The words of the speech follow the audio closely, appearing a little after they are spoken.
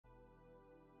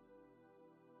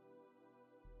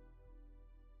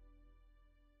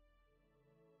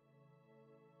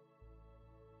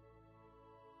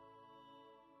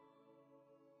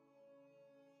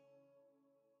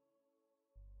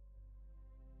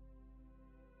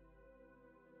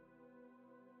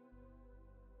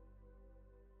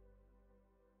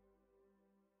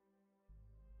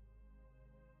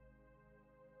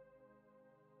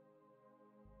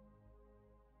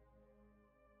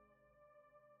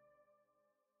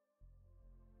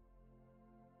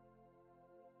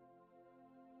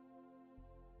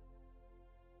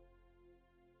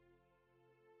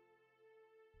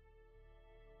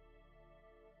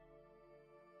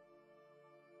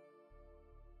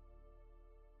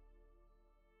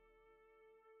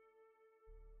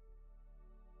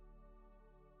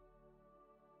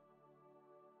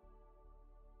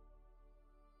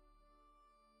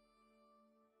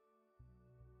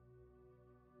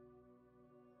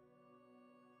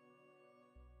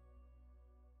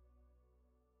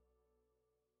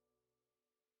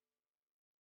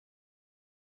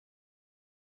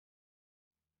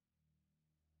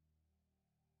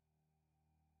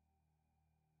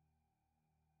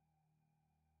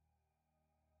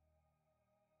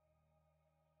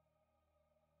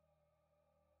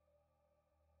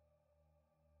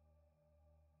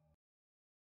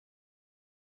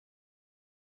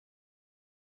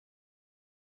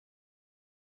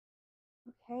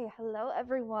Okay, hello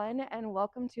everyone, and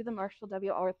welcome to the Marshall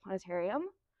W. Allworth Planetarium.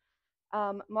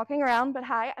 I'm walking around, but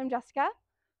hi, I'm Jessica.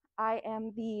 I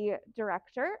am the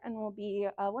director and will be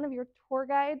one of your tour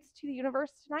guides to the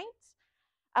universe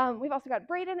tonight. We've also got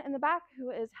Braden in the back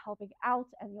who is helping out,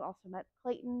 and you also met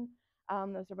Clayton.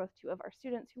 Those are both two of our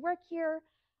students who work here.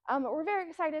 We're very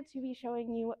excited to be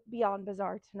showing you Beyond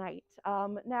Bizarre tonight.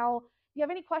 Now, if you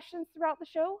have any questions throughout the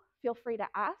show, feel free to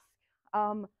ask.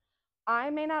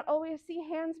 I may not always see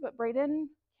hands, but Braden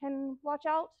can watch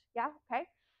out. Yeah, okay.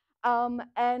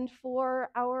 And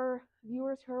for our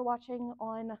viewers who are watching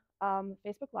on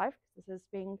Facebook Live, because this is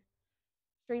being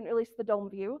streamed, at least the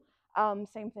dome view,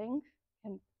 same thing,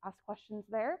 can ask questions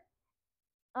there.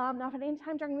 Now, if at any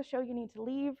time during the show you need to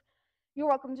leave, you're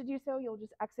welcome to do so. You'll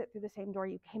just exit through the same door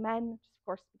you came in. Just, of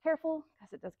course, be careful,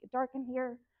 because it does get dark in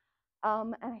here.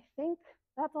 And I think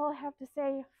that's all I have to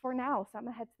say for now. So I'm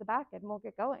going to head to the back and we'll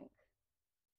get going.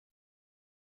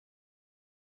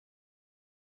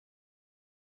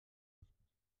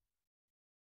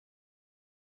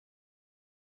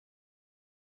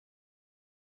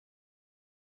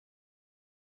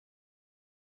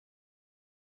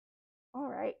 All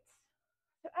right.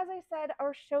 So as I said,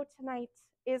 our show tonight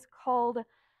is called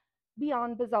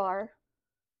Beyond Bizarre,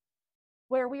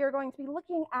 where we are going to be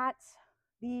looking at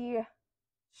the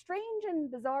strange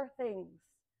and bizarre things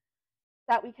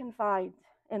that we can find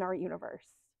in our universe.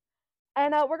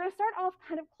 And we're going to start off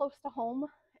kind of close to home,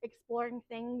 exploring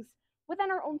things within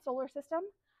our own solar system.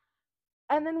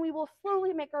 And then we will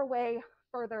slowly make our way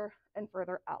further and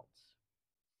further out.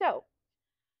 So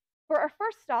for our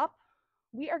first stop,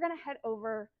 we are going to head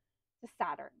over to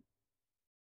Saturn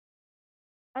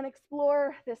and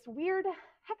explore this weird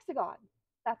hexagon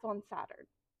that's on Saturn.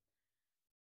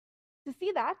 To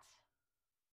see that,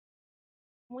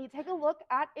 we take a look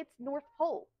at its North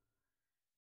Pole,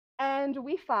 and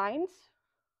we find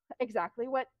exactly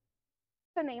what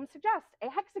the name suggests, a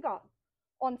hexagon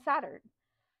on Saturn.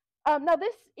 Now,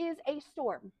 this is a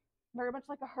storm, very much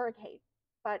like a hurricane,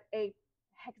 but a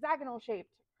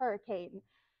hexagonal-shaped hurricane,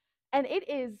 and it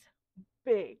is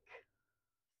big.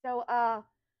 So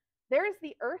there is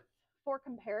the Earth for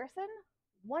comparison.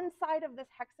 One side of this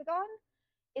hexagon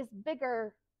is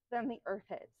bigger than the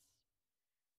Earth is.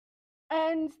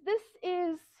 And this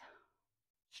is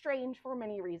strange for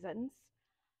many reasons,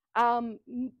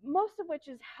 most of which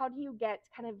is how do you get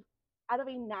kind of out of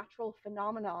a natural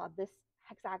phenomena this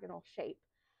hexagonal shape?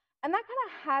 And that kind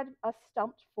of had us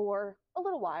stumped for a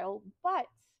little while, but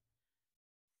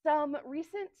some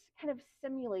recent kind of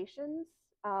simulations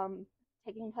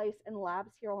taking place in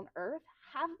labs here on Earth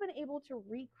have been able to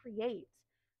recreate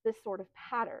this sort of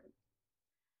pattern.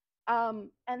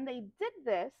 And they did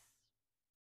this,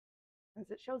 as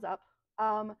it shows up,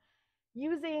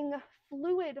 using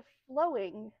fluid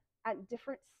flowing at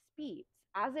different speeds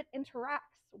as it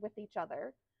interacts with each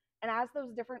other. And as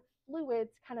those different fluids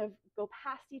kind of go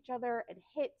past each other and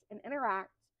hit and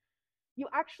interact, you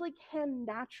actually can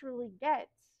naturally get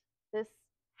this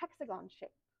hexagon shape.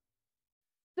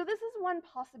 So this is one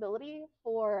possibility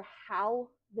for how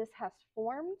this has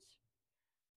formed,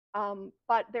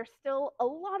 but there's still a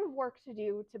lot of work to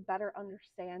do to better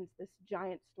understand this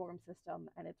giant storm system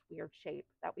and its weird shape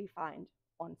that we find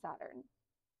on Saturn.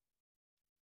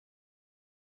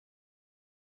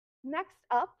 Next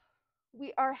up,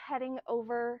 we are heading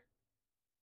over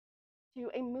to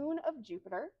a moon of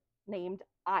Jupiter named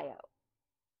Io.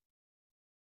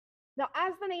 Now,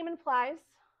 as the name implies,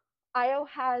 Io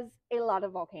has a lot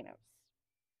of volcanoes.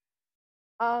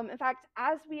 In fact,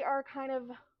 as we are kind of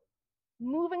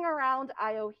moving around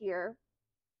Io here,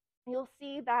 you'll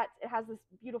see that it has this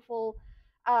beautiful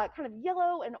kind of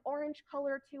yellow and orange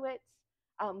color to it.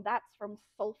 That's from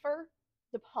sulfur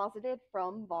deposited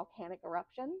from volcanic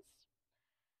eruptions.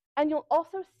 And you'll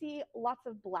also see lots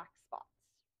of black spots.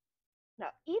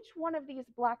 Now, each one of these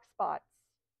black spots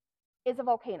is a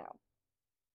volcano.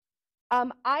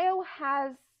 Io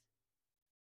has,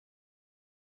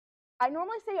 I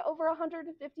normally say over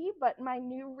 150, but my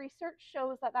new research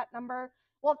shows that that number,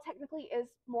 well, technically is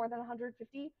more than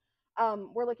 150.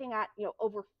 We're looking at,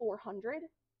 over 400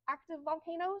 active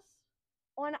volcanoes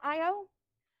on Io.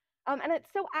 And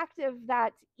it's so active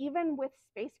that even with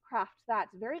spacecraft that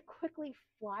very quickly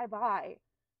fly by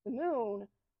the moon,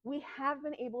 we have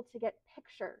been able to get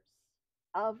pictures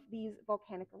of these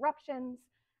volcanic eruptions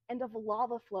and of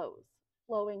lava flows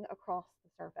flowing across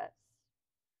the surface.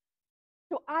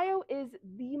 So Io is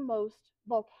the most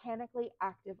volcanically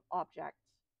active object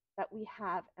that we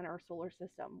have in our solar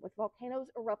system, with volcanoes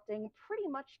erupting pretty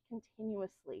much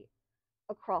continuously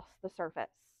across the surface.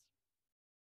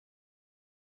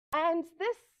 And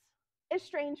this is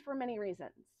strange for many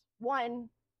reasons. One,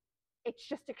 it's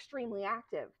just extremely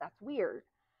active. That's weird.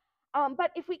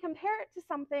 But if we compare it to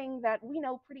something that we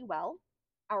know pretty well,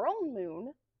 our own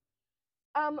moon,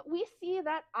 we see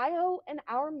that Io and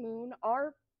our moon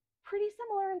are pretty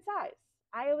similar in size.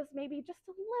 Io is maybe just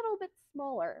a little bit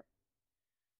smaller.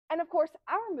 And of course,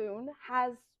 our moon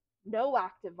has no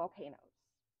active volcanoes.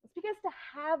 It's because to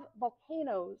have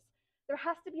volcanoes, there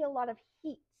has to be a lot of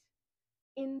heat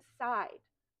inside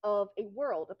of a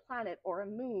world, a planet, or a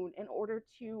moon in order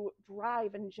to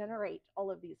drive and generate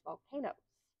all of these volcanoes.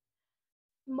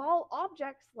 Small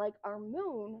objects like our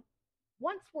moon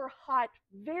once were hot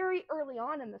very early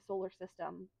on in the solar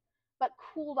system, but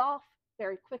cooled off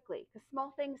very quickly because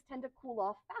small things tend to cool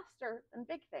off faster than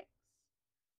big things.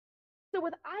 So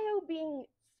with Io being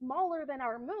smaller than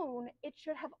our moon, it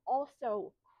should have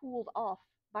also cooled off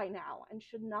by now and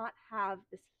should not have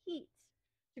this heat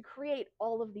to create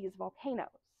all of these volcanoes.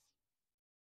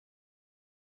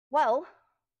 Well,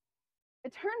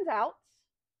 it turns out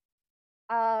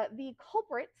the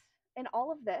culprit in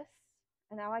all of this,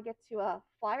 and now I get to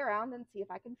fly around and see if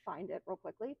I can find it real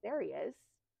quickly. There he is.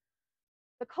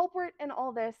 The culprit in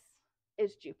all this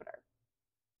is Jupiter.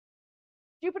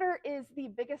 Jupiter is the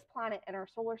biggest planet in our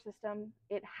solar system.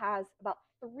 It has about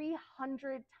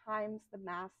 300 times the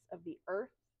mass of the Earth.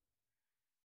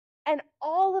 And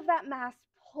all of that mass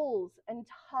pulls and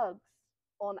tugs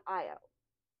on Io.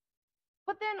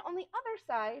 But then on the other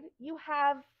side, you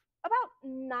have about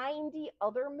 90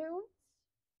 other moons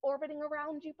orbiting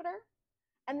around Jupiter,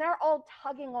 and they're all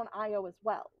tugging on Io as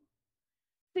well.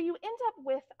 So you end up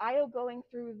with Io going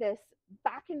through this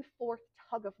back and forth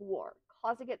tug of war,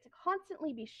 causing it to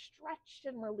constantly be stretched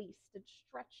and released and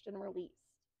stretched and released.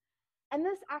 And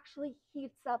this actually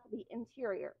heats up the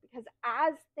interior because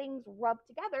as things rub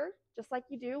together, just like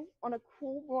you do on a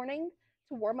cool morning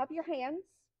to warm up your hands,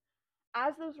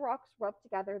 as those rocks rub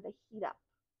together, they heat up.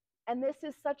 And this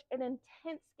is such an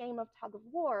intense game of tug of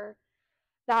war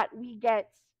that we get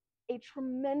a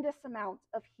tremendous amount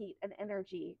of heat and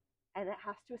energy, and it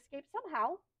has to escape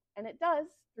somehow, and it does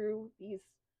through these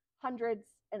hundreds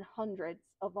and hundreds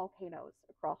of volcanoes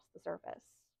across the surface.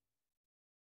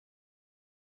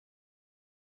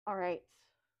 All right.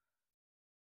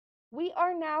 We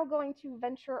are now going to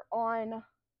venture on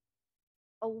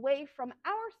away from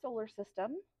our solar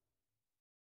system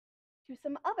to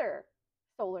some other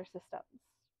solar systems.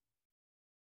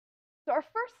 So our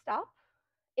first stop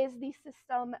is the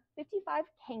system 55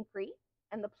 Cancri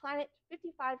and the planet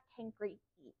 55 Cancri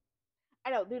E.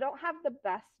 I know they don't have the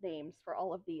best names for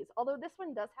all of these, although this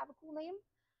one does have a cool name.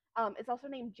 It's also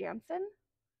named Janssen,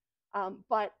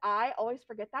 but I always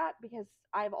forget that because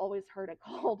I've always heard it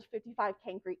called 55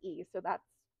 Cancri E, so that's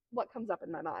what comes up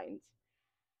in my mind.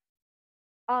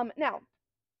 Now,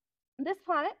 this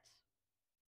planet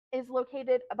is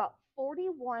located about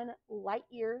 41 light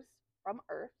years from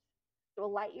Earth. So a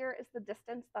light year is the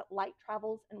distance that light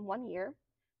travels in 1 year.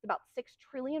 It's about 6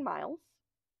 trillion miles.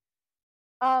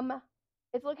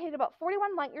 It's located about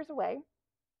 41 light years away.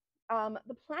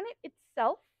 The planet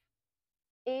itself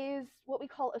is what we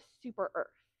call a super Earth.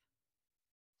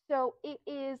 So it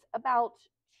is about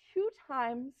 2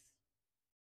 times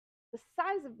the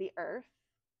size of the Earth.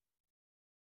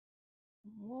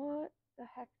 What the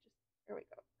heck? Here we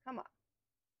go. Come on.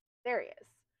 There he is.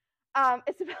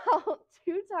 It's about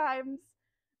 2 times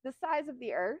the size of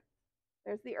the Earth.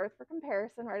 There's the Earth for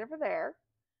comparison right over there.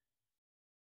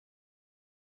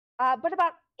 But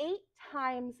about 8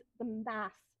 times the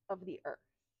mass of the Earth.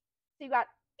 So you got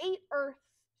 8 Earths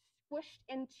squished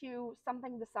into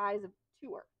something the size of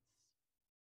 2 Earths.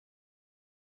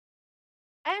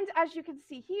 And as you can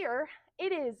see here,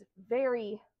 it is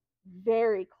very,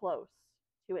 very close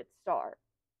to its star.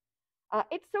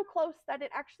 It's so close that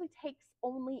it actually takes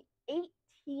only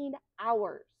 18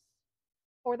 hours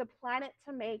for the planet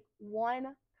to make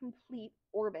one complete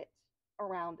orbit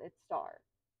around its star.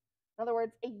 In other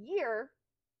words, a year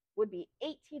would be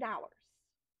 18 hours.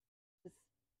 It's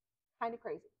kind of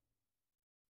crazy.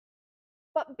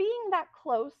 But being that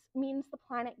close means the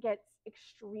planet gets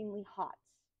extremely hot,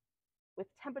 with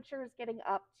temperatures getting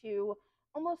up to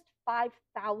almost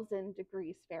 5,000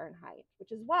 degrees Fahrenheit,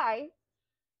 which is why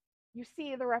you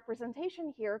see the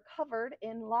representation here covered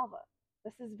in lava.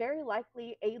 This is very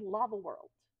likely a lava world.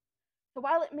 So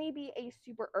while it may be a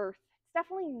super Earth, it's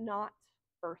definitely not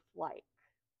Earth-like.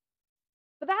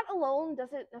 But that alone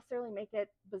doesn't necessarily make it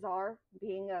bizarre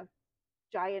being a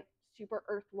giant super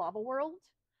Earth lava world.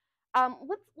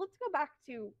 Let's go back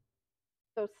to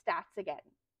those stats again.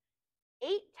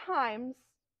 8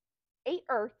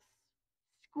 Earths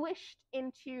squished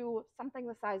into something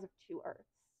the size of 2 Earths.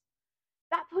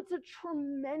 that puts a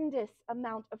tremendous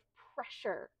amount of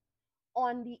pressure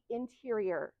on the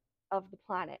interior of the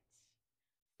planet.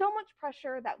 So much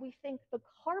pressure that we think the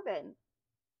carbon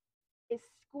is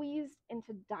squeezed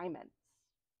into diamonds.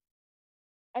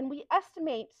 And we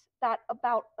estimate that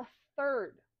about a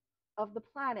third of the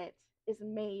planet is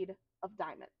made of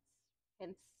diamonds,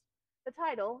 hence the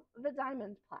title, The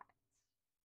Diamond Planet.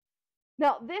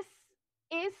 Now, this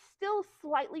is still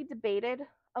slightly debated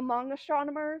among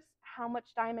astronomers, how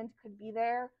much diamond could be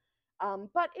there,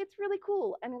 but it's really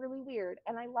cool and really weird,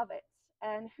 and I love it.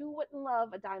 And who wouldn't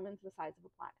love a diamond the size of a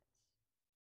planet?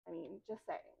 I mean, just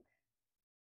saying.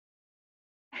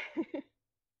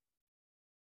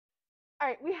 All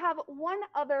right, we have one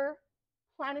other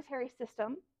planetary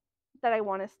system that I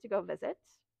want us to go visit.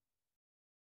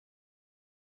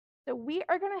 So we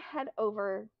are going to head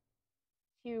over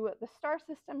to the star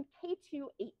system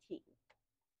K2-18.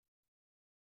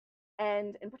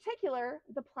 And in particular,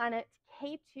 the planet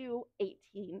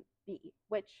K2-18b,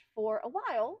 which for a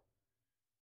while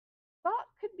thought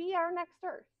could be our next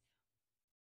Earth.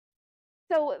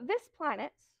 So this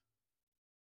planet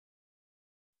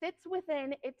sits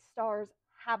within its star's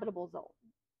habitable zone.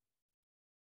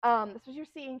 This is what you're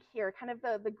seeing here, kind of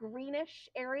the greenish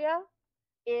area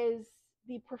is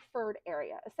the preferred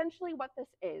area. Essentially what this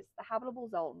is, the habitable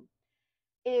zone,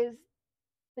 is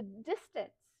the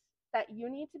distance that you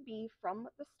need to be from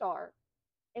the star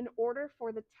in order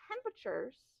for the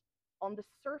temperatures on the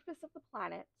surface of the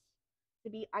planet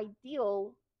to be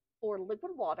ideal for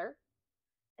liquid water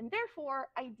and therefore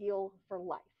ideal for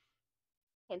life.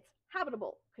 Hence,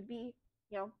 habitable could be,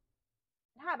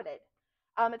 inhabited.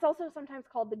 It's also sometimes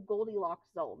called the Goldilocks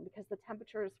zone because the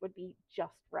temperatures would be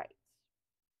just right.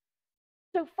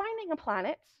 So finding a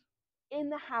planet in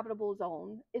the habitable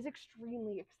zone is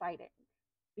extremely exciting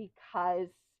because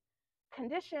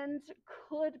conditions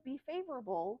could be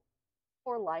favorable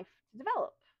for life to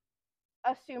develop,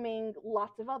 assuming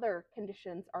lots of other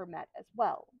conditions are met as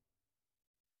well.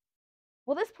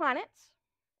 Well, this planet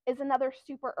is another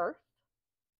super Earth.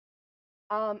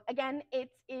 Again, it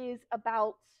is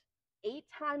about 8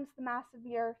 times the mass of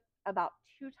the Earth, about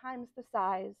 2 times the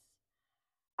size.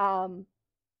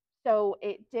 So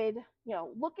it did,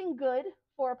 looking good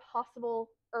for a possible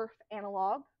Earth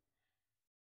analog.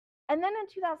 And then in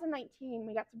 2019,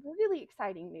 we got some really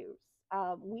exciting news.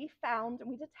 We found and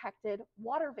we detected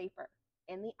water vapor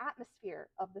in the atmosphere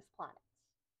of this planet,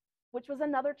 which was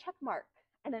another check mark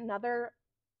and another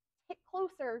hit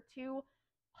closer to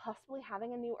possibly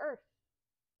having a new Earth.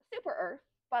 Super Earth,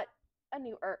 but a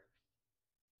new Earth.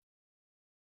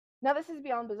 Now, this is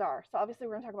beyond bizarre, so obviously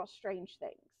we're going to talk about strange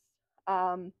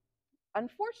things.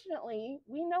 Unfortunately,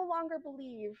 we no longer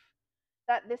believe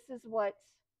that this is what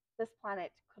this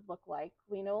planet could look like.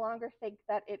 We no longer think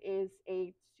that it is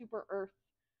a super Earth,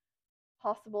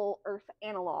 possible Earth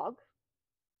analog,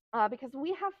 because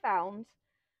we have found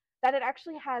that it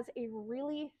actually has a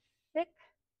really thick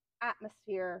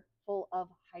atmosphere full of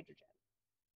hydrogen.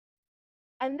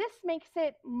 And this makes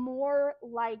it more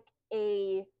like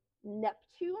a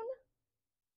Neptune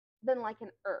than like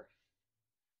an Earth.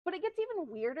 But it gets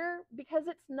even weirder because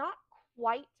it's not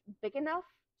quite big enough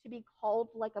to be called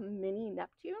like a mini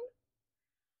Neptune.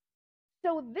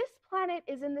 So this planet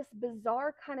is in this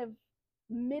bizarre kind of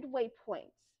midway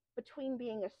point between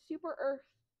being a super Earth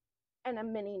and a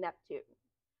mini Neptune.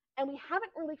 And we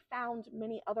haven't really found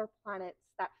many other planets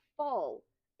that fall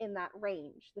in that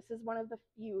range. This is one of the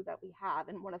few that we have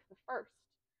and one of the first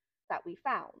that we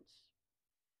found.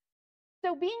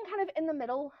 So being kind of in the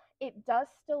middle, it does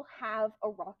still have a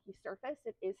rocky surface.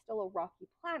 It is still a rocky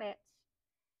planet,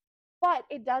 but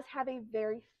it does have a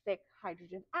very thick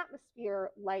hydrogen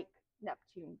atmosphere like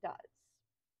Neptune does.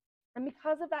 And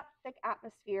because of that thick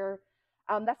atmosphere,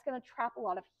 that's going to trap a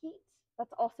lot of heat.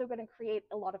 That's also going to create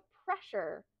a lot of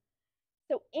pressure.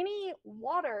 So any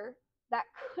water that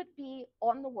could be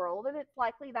on the world, and it's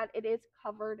likely that it is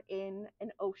covered in an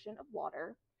ocean of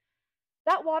water,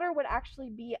 that water would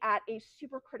actually be at a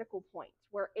supercritical point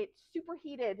where it's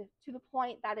superheated to the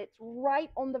point that it's right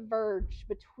on the verge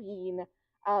between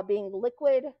being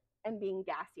liquid and being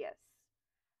gaseous.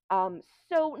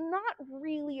 So not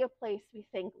really a place we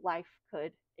think life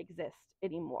could exist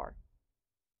anymore.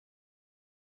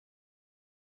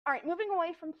 All right, moving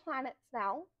away from planets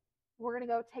now, we're going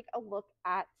to go take a look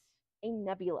at a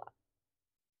nebula.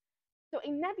 So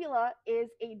a nebula is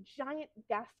a giant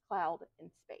gas cloud in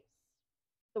space.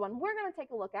 The one we're going to take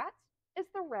a look at is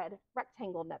the Red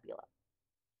Rectangle Nebula.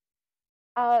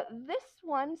 This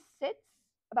one sits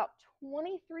about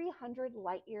 2,300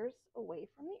 light years away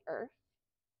from the Earth.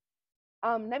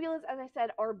 Nebulas, as I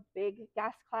said, are big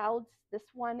gas clouds. This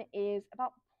one is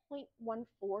about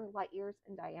 0.14 light years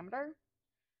in diameter.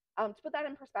 To put that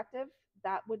in perspective,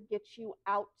 that would get you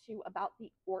out to about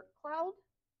the Oort cloud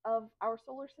of our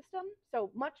solar system.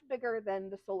 So much bigger than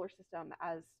the solar system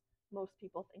as most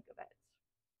people think of it.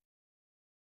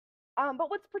 But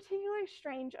what's particularly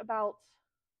strange about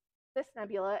this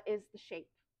nebula is the shape.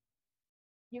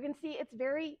 You can see it's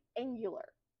very angular.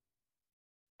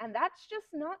 And that's just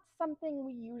not something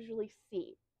we usually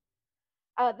see.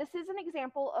 This is an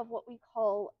example of what we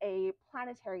call a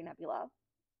planetary nebula.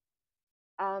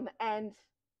 And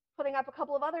putting up a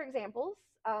couple of other examples,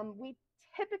 we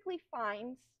typically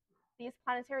find these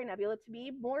planetary nebula to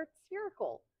be more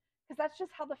spherical, because that's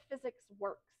just how the physics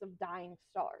works of dying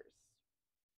stars.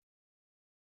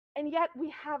 And yet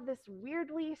we have this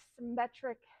weirdly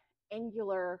symmetric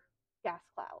angular gas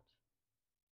cloud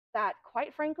that,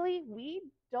 quite frankly, we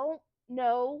don't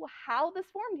know how this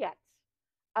formed yet.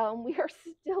 We are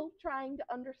still trying to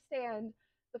understand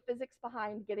the physics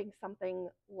behind getting something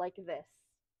like this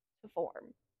to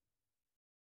form.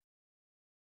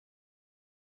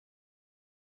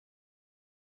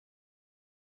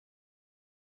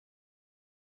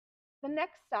 The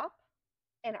next stop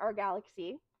in our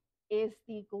galaxy is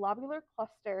the globular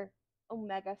cluster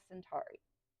Omega Centauri.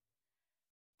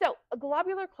 So, a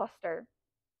globular cluster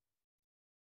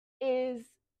is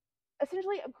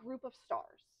essentially a group of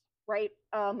stars, right?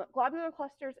 Globular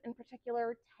clusters in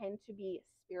particular tend to be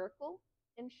spherical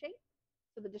in shape.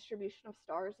 So the distribution of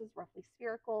stars is roughly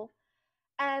spherical.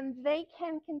 And they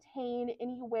can contain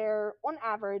anywhere, on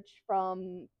average,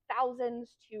 from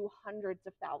thousands to hundreds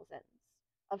of thousands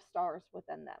of stars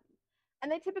within them.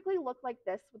 And they typically look like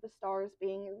this, with the stars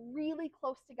being really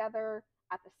close together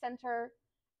at the center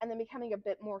and then becoming a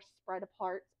bit more spread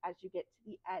apart as you get to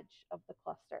the edge of the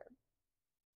cluster.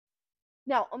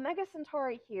 Now, Omega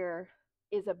Centauri here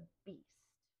is a beast.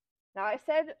 Now, I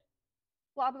said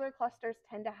globular clusters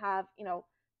tend to have,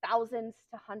 thousands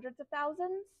to hundreds of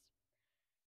thousands.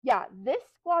 Yeah, this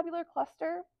globular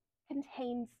cluster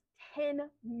contains 10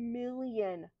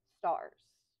 million stars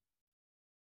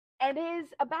and is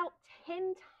about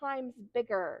 10 times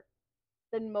bigger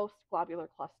than most globular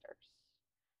clusters.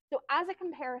 So as a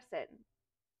comparison,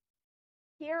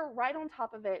 here right on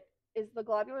top of it is the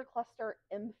globular cluster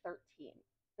M13,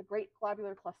 the Great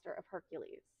Globular Cluster of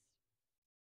Hercules.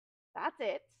 That's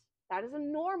it. That is a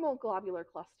normal globular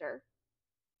cluster.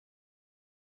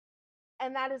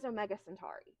 And that is Omega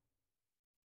Centauri.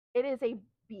 It is a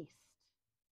beast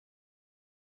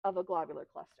of a globular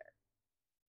cluster.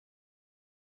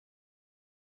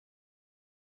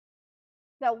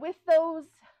 Now, with those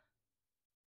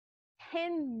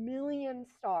 10 million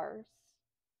stars,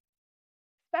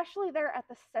 especially there at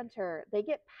the center, they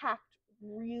get packed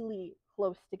really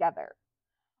close together.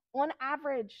 On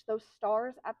average, those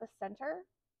stars at the center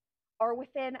are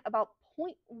within about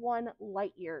 0.1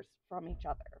 light years from each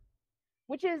other,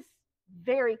 which is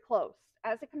very close.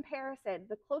 As a comparison,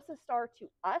 the closest star to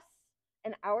us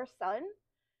and our sun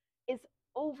is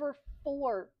over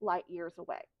 4 light years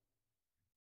away.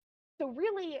 So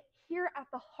really, here at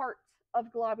the heart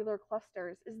of globular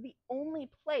clusters is the only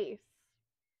place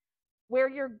where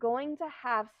you're going to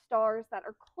have stars that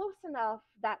are close enough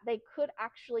that they could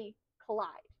actually collide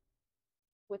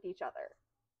with each other.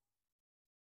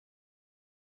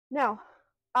 Now,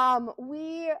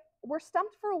 we were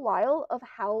stumped for a while of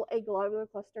how a globular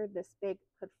cluster this big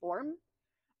could form.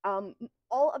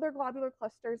 All other globular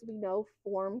clusters we know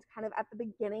formed kind of at the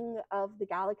beginning of the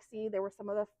galaxy. They were some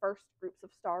of the first groups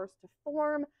of stars to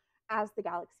form as the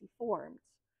galaxy formed.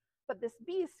 But this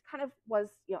beast kind of was,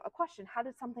 a question. How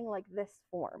did something like this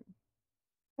form?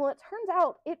 Well, it turns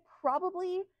out it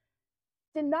probably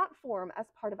did not form as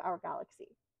part of our galaxy.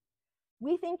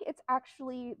 We think it's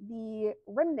actually the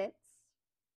remnants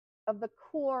of the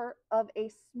core of a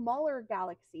smaller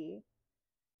galaxy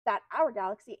that our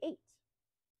galaxy ate.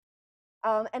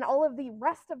 And all of the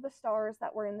rest of the stars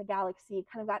that were in the galaxy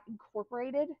kind of got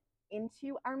incorporated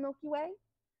into our Milky Way,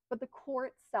 but the core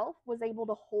itself was able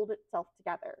to hold itself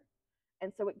together.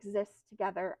 And so it exists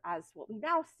together as what we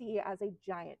now see as a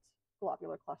giant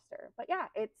globular cluster. But yeah,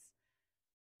 it's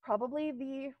probably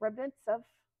the remnants of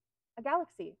a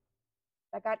galaxy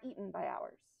that got eaten by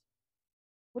ours,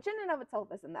 which in and of itself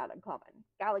isn't that uncommon.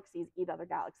 Galaxies eat other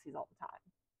galaxies all the time.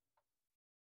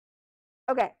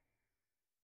 Okay,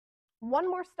 one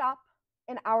more stop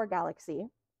in our galaxy.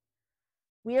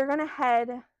 We are going to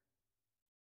head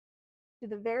to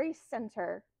the very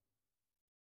center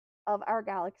of our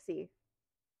galaxy,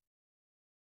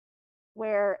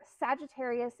 where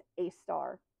Sagittarius A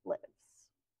star lives.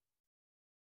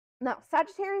 Now,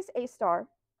 Sagittarius A star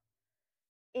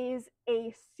is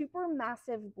a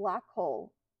supermassive black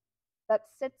hole that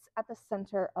sits at the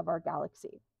center of our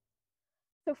galaxy.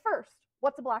 So first,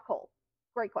 what's a black hole?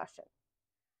 Great question.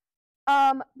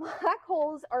 Black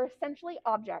holes are essentially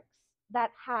objects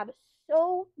that have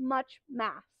so much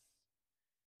mass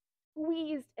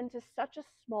squeezed into such a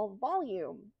small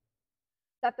volume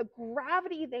that the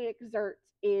gravity they exert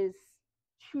is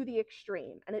to the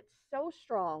extreme. And it's so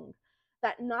strong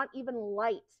that not even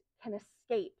light can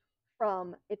escape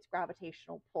from its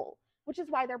gravitational pull, which is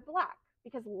why they're black,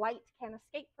 because light can't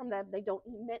escape from them. They don't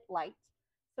emit light,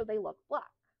 so they look black.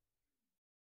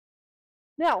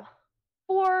 Now,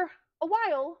 for a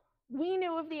while, we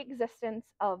knew of the existence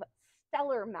of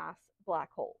stellar mass black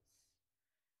holes.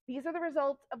 These are the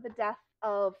results of the death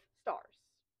of stars.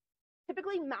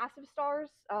 Typically massive stars,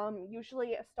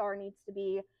 usually a star needs to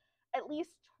be at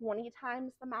least 20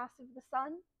 times the mass of the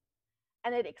sun,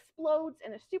 and it explodes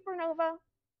in a supernova,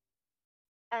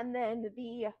 and then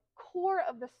the core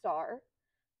of the star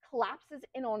collapses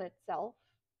in on itself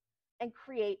and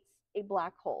creates a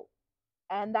black hole.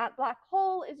 And that black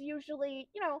hole is usually,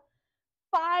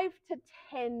 5 to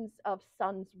 10s of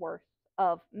suns worth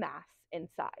of mass in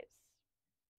size.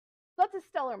 So that's a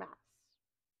stellar mass.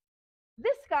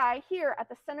 This guy here at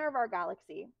the center of our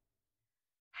galaxy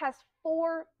has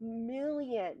 4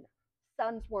 million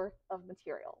suns worth of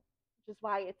material, which is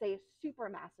why it's a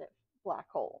supermassive black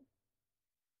hole.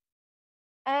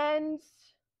 And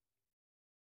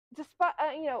despite,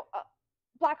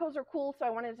 black holes are cool, so I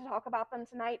wanted to talk about them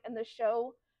tonight in this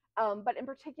show. But in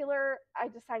particular, I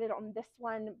decided on this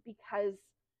one because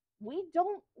we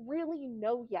don't really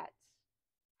know yet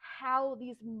how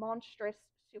these monstrous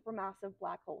supermassive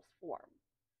black holes form.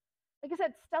 Like I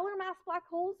said, stellar mass black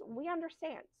holes, we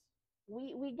understand.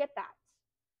 We get that.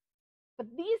 But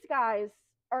these guys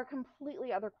are a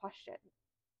completely other question.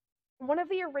 One of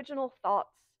the original thoughts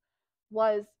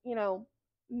was,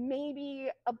 maybe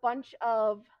a bunch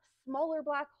of smaller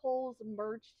black holes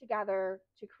merged together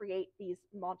to create these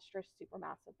monstrous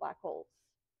supermassive black holes.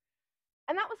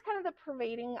 And that was kind of the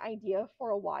pervading idea for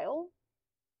a while.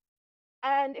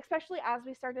 And especially as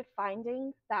we started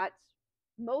finding that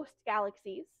most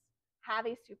galaxies have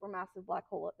a supermassive black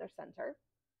hole at their center.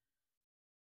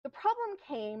 The problem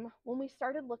came when we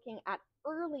started looking at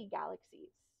early galaxies,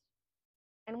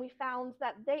 and we found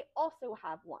that they also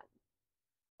have one,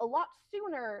 a lot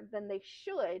sooner than they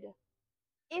should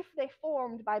if they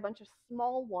formed by a bunch of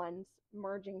small ones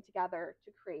merging together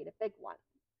to create a big one.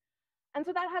 And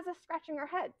so that has us scratching our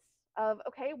heads of,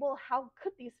 okay, well, how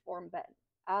could these form then?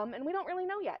 And we don't really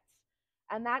know yet.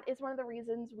 And that is one of the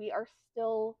reasons we are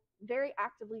still very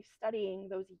actively studying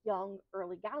those young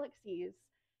early galaxies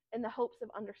in the hopes of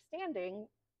understanding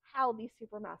how these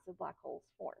supermassive black holes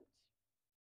formed.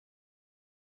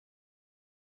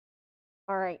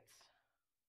 All right.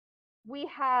 We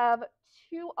have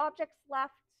 2 objects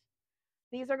left.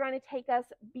 These are going to take us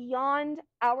beyond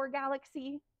our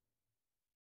galaxy.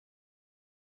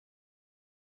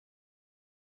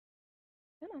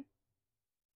 Come on.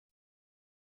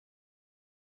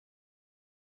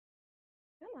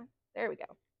 Come on. There we go.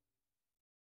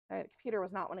 All right, the computer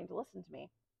was not wanting to listen to me.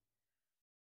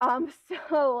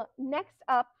 So next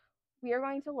up, we are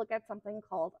going to look at something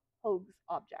called Hoag's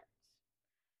objects.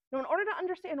 Now, in order to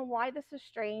understand why this is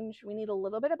strange, we need a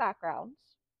little bit of background.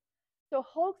 So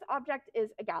Hoag's object is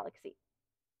a galaxy.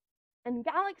 And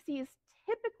galaxies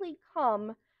typically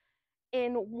come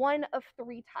in one of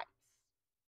 3 types.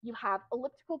 You have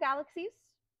elliptical galaxies,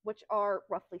 which are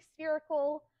roughly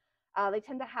spherical. They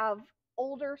tend to have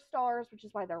older stars, which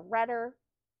is why they're redder.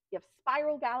 You have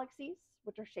spiral galaxies,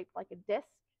 which are shaped like a disk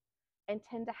and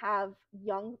tend to have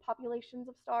young populations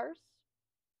of stars.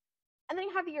 And then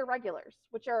you have the irregulars,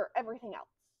 which are everything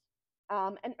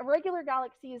else. And irregular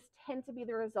galaxies tend to be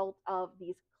the result of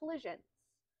these collisions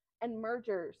and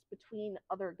mergers between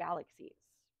other galaxies.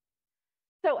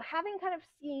 So having kind of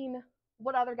seen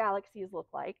what other galaxies look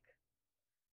like,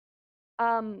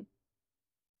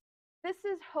 this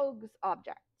is Hoag's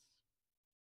object.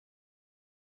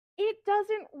 It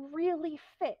doesn't really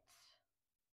fit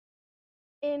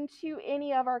into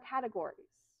any of our categories.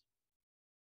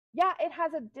 Yeah, it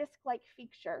has a disc-like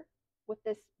feature with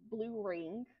this blue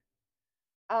ring.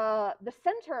 The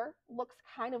center looks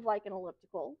kind of like an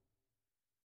elliptical,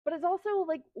 but it's also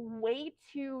like way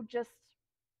too just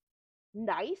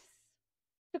nice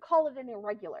to call it an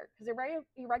irregular, because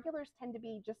irregulars tend to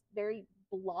be just very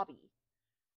blobby,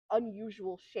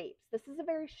 unusual shapes. This is a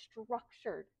very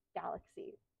structured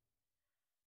galaxy.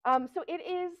 So it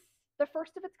is the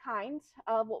first of its kind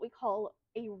of what we call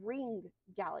a ring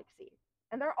galaxy.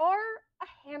 And there are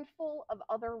a handful of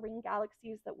other ring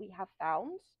galaxies that we have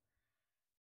found,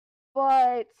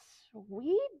 but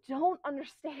we don't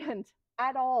understand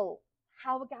at all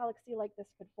how a galaxy like this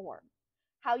could form.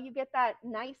 How you get that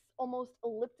nice, almost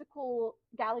elliptical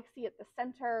galaxy at the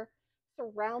center,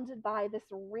 surrounded by this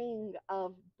ring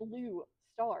of blue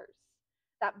stars.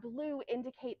 That blue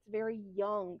indicates very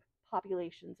young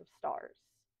populations of stars.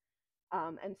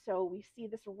 And so we see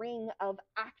this ring of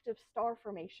active star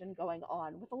formation going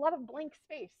on with a lot of blank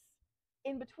space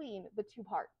in between the two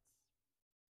parts.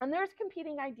 And there's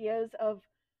competing ideas of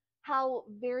how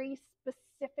very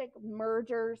specific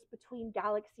mergers between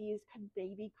galaxies could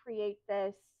maybe create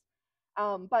this.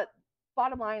 But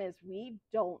bottom line is, we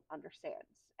don't understand.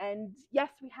 And yes,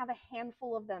 we have a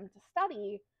handful of them to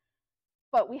study,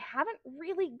 but we haven't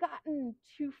really gotten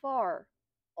too far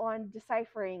on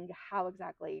deciphering how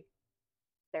exactly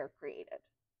they're created,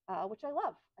 which I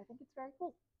love. I think it's very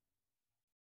cool.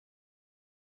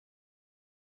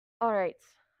 All right,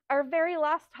 our very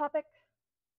last topic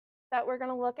that we're going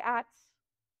to look at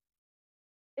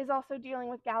is also dealing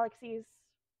with galaxies.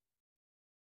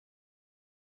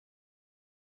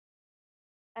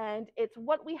 And it's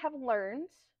what we have learned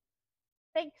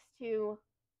thanks to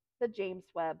the James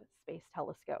Webb Space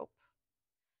Telescope.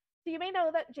 So you may know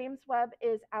that James Webb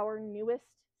is our newest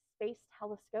space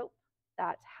telescope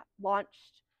that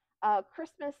launched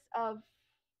Christmas of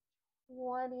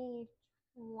 2020,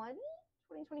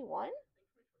 2021.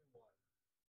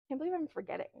 Can't believe I'm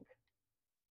forgetting.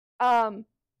 And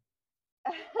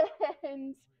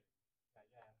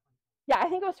yeah, I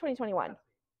think it was 2021.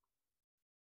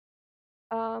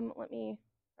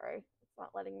 Sorry, it's not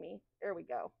letting me. There we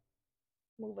go.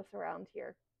 Move us around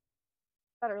here.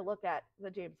 Better look at the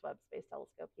James Webb Space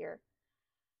Telescope here.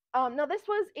 Now, this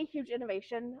was a huge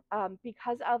innovation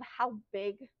because of how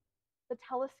big the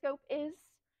telescope is.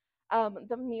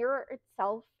 The mirror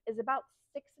itself is about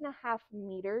 6.5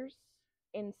 meters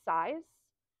in size.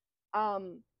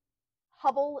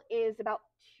 Hubble is about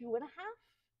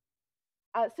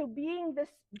 2.5. So being this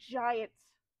giant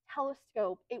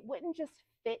telescope, it wouldn't just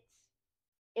fit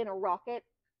in a rocket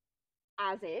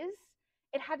as is.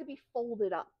 It had to be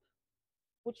folded up,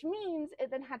 which means it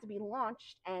then had to be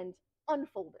launched and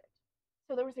unfolded.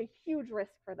 So there was a huge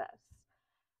risk for this.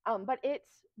 But it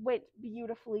went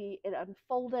beautifully. It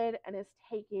unfolded and is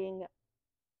taking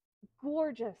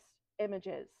gorgeous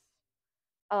images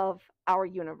of our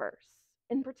universe.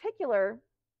 In particular,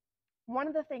 one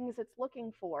of the things it's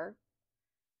looking for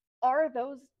are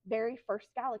those very first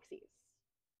galaxies.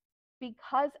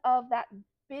 Because of that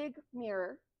big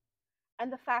mirror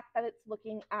and the fact that it's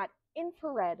looking at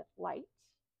infrared light,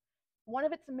 one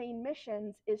of its main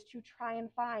missions is to try and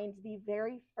find the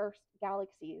very first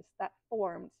galaxies that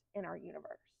formed in our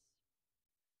universe.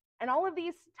 And all of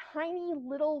these tiny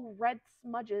little red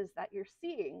smudges that you're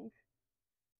seeing,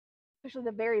 especially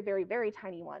the very, very, very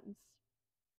tiny ones,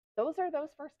 those are those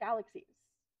first galaxies.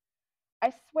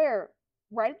 I swear,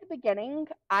 right at the beginning,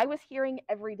 I was hearing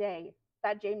every day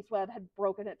that James Webb had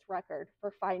broken its record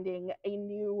for finding a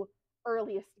new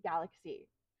earliest galaxy.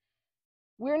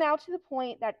 We're now to the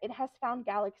point that it has found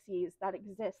galaxies that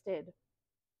existed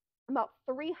about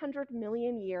 300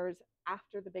 million years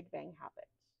after the Big Bang happened,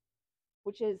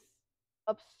 which is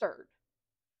absurd.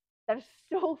 That is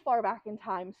so far back in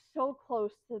time, so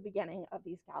close to the beginning of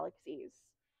these galaxies.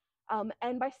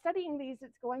 And by studying these,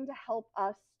 it's going to help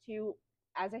us to,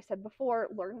 as I said before,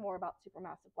 learn more about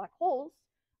supermassive black holes,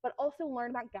 but also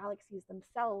learn about galaxies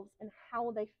themselves and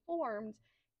how they formed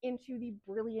into the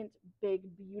brilliant, big,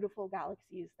 beautiful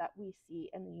galaxies that we see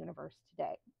in the universe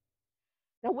today.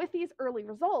 Now, with these early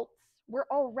results, we're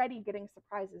already getting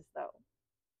surprises, though,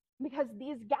 because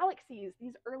these galaxies,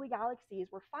 these early galaxies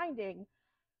we're finding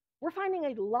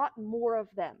a lot more of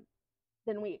them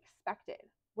than we expected,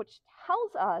 which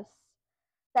tells us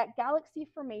that galaxy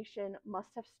formation must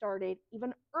have started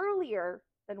even earlier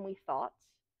than we thought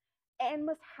and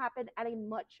must happen at a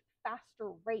much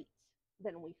faster rate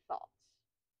than we thought.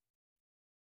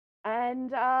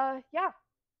 And yeah,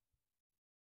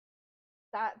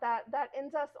 that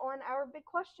ends us on our big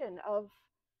question of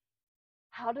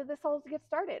how did this all get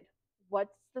started?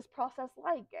 What's this process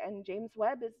like? And James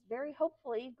Webb is very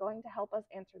hopefully going to help us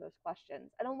answer those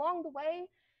questions. And along the way,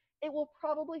 it will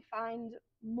probably find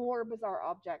more bizarre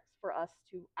objects for us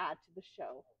to add to the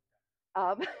show.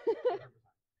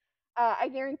 I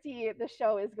guarantee the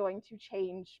show is going to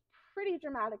change pretty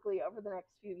dramatically over the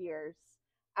next few years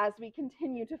as we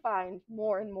continue to find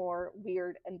more and more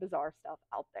weird and bizarre stuff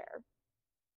out there.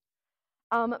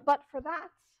 But for that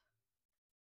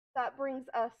brings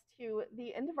us to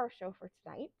the end of our show for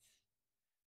tonight.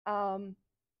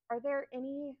 Are there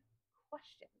any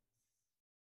questions?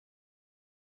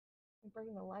 I'm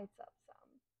bringing the lights up some.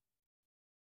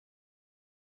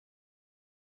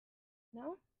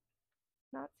 No?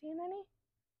 Not seeing any?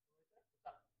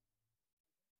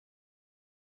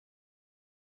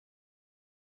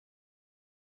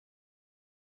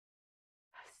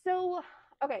 So,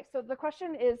 okay, so the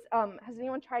question is, has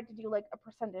anyone tried to do like a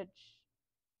percentage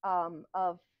of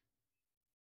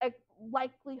a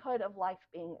likelihood of life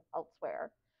being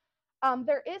elsewhere?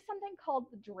 There is something called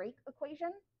the Drake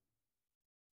equation,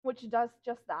 which does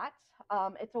just that.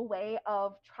 It's a way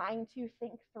of trying to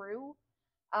think through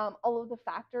all of the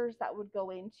factors that would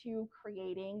go into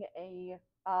creating a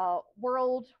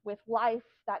world with life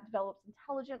that develops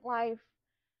intelligent life,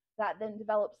 that then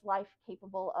develops life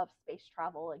capable of space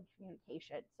travel and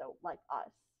communication, so like us.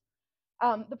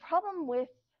 The problem with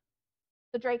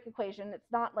the Drake equation,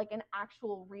 it's not like an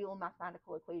actual real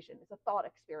mathematical equation, it's a thought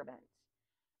experiment.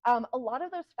 A lot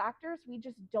of those factors we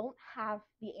just don't have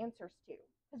the answers to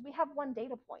because we have one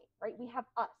data point, right? We have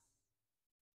us.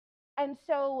 And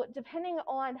so, depending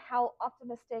on how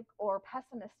optimistic or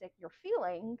pessimistic you're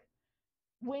feeling,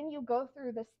 when you go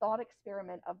through this thought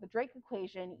experiment of the Drake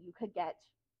equation, you could get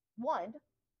one,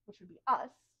 which would be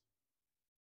us,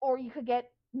 or you could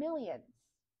get millions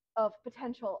of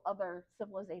potential other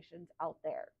civilizations out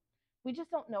there. We just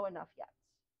don't know enough yet.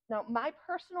 Now, my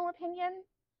personal opinion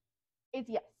is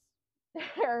yes,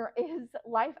 there is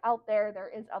life out there, there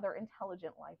is other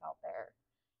intelligent life out there.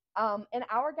 In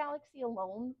our galaxy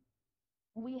alone,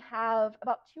 we have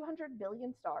about 200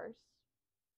 billion stars,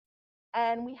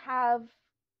 and we have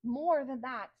more than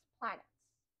that planets.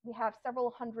 We have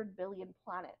several hundred billion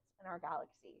planets in our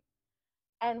galaxy.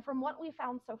 And from what we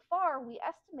found so far, we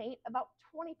estimate about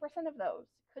 20% of those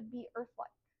could be Earth-like,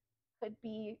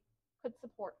 could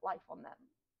support life on them.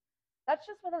 That's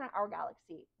just within our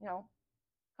galaxy, you know,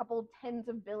 a couple tens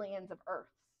of billions of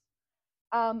Earths.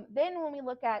 Then when we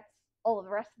look at all of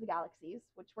the rest of the galaxies,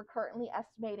 which we're currently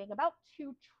estimating about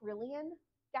 2 trillion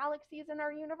galaxies in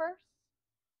our universe,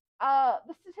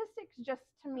 the statistics just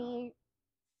to me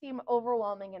seem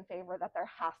overwhelming in favor that there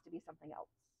has to be something else.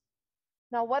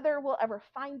 Now, whether we'll ever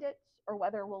find it or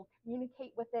whether we'll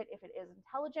communicate with it if it is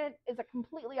intelligent is a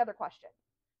completely other question.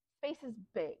 Space is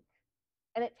big,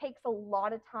 and it takes a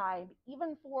lot of time,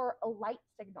 even for a light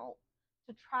signal,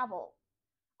 to travel.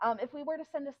 If we were to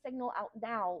send a signal out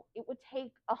now, it would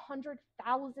take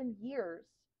 100,000 years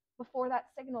before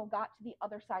that signal got to the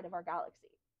other side of our galaxy.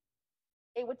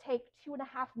 It would take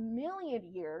 2.5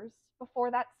 million years before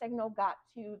that signal got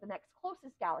to the next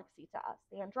closest galaxy to us,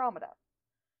 the Andromeda.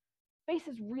 Space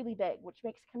is really big, which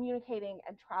makes communicating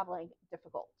and traveling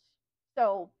difficult.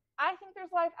 So I think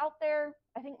there's life out there.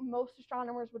 I think most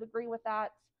astronomers would agree with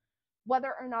that.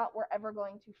 Whether or not we're ever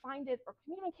going to find it or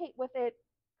communicate with it,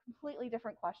 completely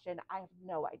different question. I have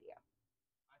no idea.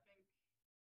 I think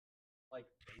like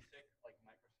basic, like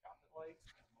microscopic life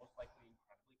is most likely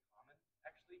incredibly common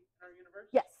actually in our universe.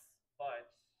 Yes.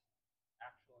 But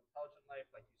actual intelligent life,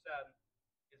 like you said,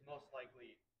 is most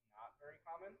likely not very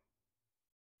common. And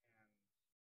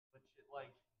legit,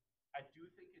 like I do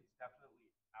think it's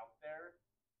definitely out there,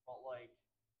 but like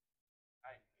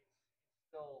it's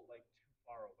still like too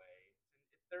far away. And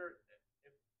if there,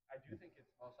 if I do think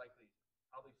it's most likely there's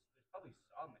probably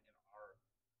some in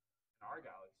our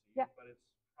galaxy, Yeah. but it's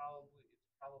probably in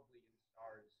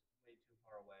stars way too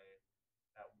far away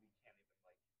that we can't even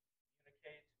like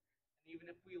communicate. And even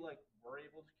if we like were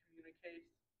able to communicate,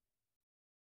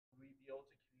 would we be able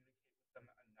to communicate with them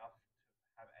enough to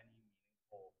have any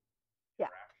meaningful Yeah.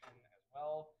 interaction as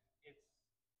well? It's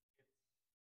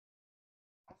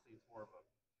honestly it's more of a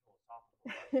philosophical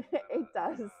question. It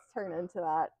does turn into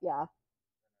that. Yeah.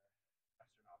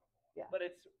 Astronomical one. Yeah. But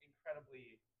it's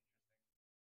incredibly interesting.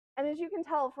 And as you can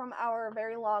tell from our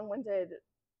very long-winded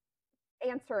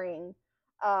answering,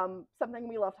 something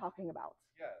we love talking about.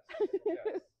 Yes,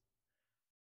 yes.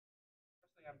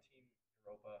 Personally, I'm Team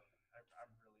Europa.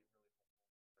 I'm really, really hopeful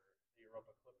for the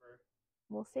Europa Clipper.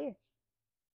 We'll see.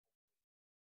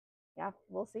 Yeah,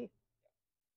 we'll see.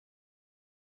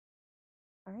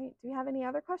 All right. Do we have any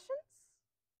other questions?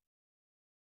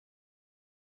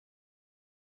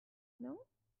 No?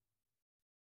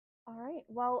 All right.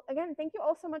 Well, again, thank you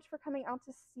all so much for coming out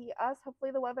to see us.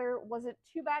 Hopefully the weather wasn't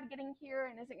too bad getting here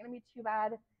and isn't going to be too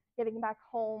bad getting back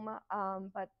home.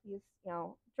 But please,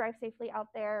 drive safely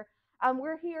out there.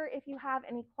 We're here if you have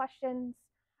any questions.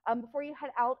 Before you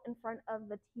head out in front of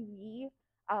the TV,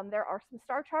 there are some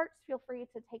star charts. Feel free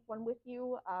to take one with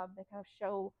you. They kind of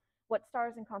show what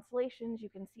stars and constellations you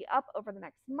can see up over the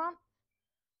next month.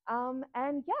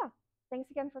 And yeah, thanks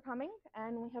again for coming,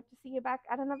 and we hope to see you back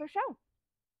at another show.